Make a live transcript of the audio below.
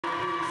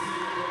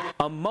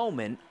A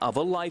moment of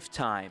a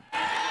lifetime.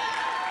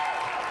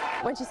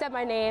 When she said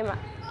my name,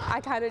 I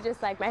kind of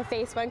just my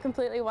face went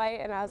completely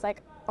white and I was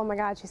like, oh my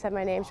God, she said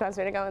my name. She wants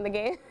me to go in the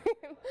game.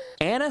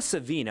 Anna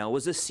Savino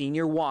was a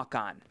senior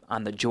walk-on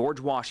on the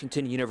George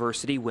Washington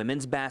University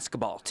women's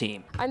basketball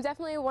team. I'm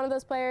definitely one of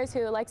those players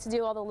who likes to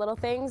do all the little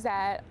things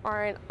that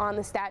aren't on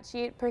the stat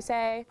sheet per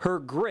se. Her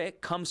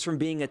grit comes from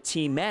being a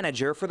team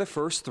manager for the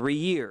first 3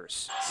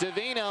 years.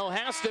 Savino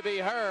has to be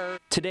her.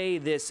 Today,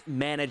 this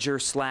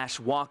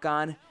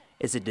manager/walk-on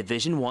is a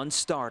Division I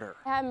starter.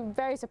 I'm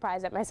very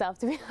surprised at myself,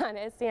 to be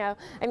honest. I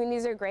mean,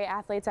 these are great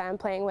athletes I'm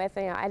playing with.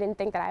 I didn't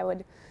think that I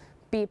would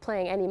be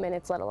playing any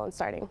minutes, let alone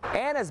starting.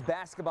 Anna's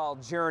basketball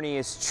journey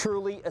is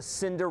truly a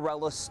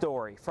Cinderella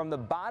story, from the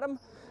bottom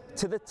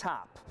to the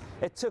top.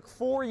 It took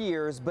 4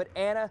 years, but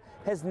Anna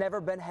has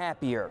never been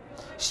happier.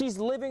 She's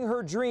living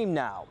her dream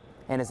now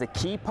and is a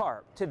key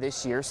part to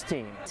this year's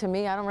team. To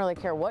me, I don't really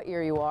care what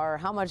year you are,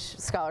 how much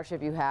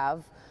scholarship you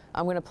have.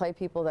 I'm going to play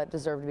people that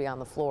deserve to be on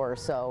the floor,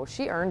 so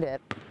she earned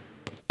it.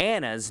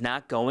 Anna's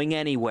not going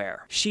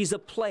anywhere. She's a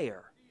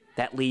player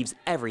that leaves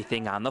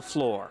everything on the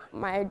floor.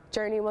 My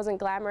journey wasn't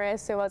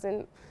glamorous. It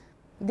wasn't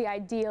the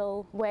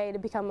ideal way to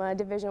become a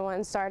Division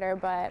I starter,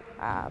 but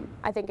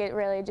I think it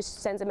really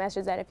just sends a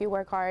message that if you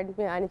work hard,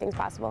 anything's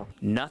possible.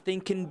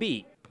 Nothing can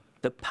beat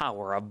the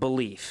power of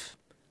belief.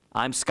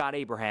 I'm Scott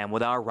Abraham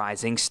with our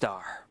Rising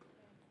Star.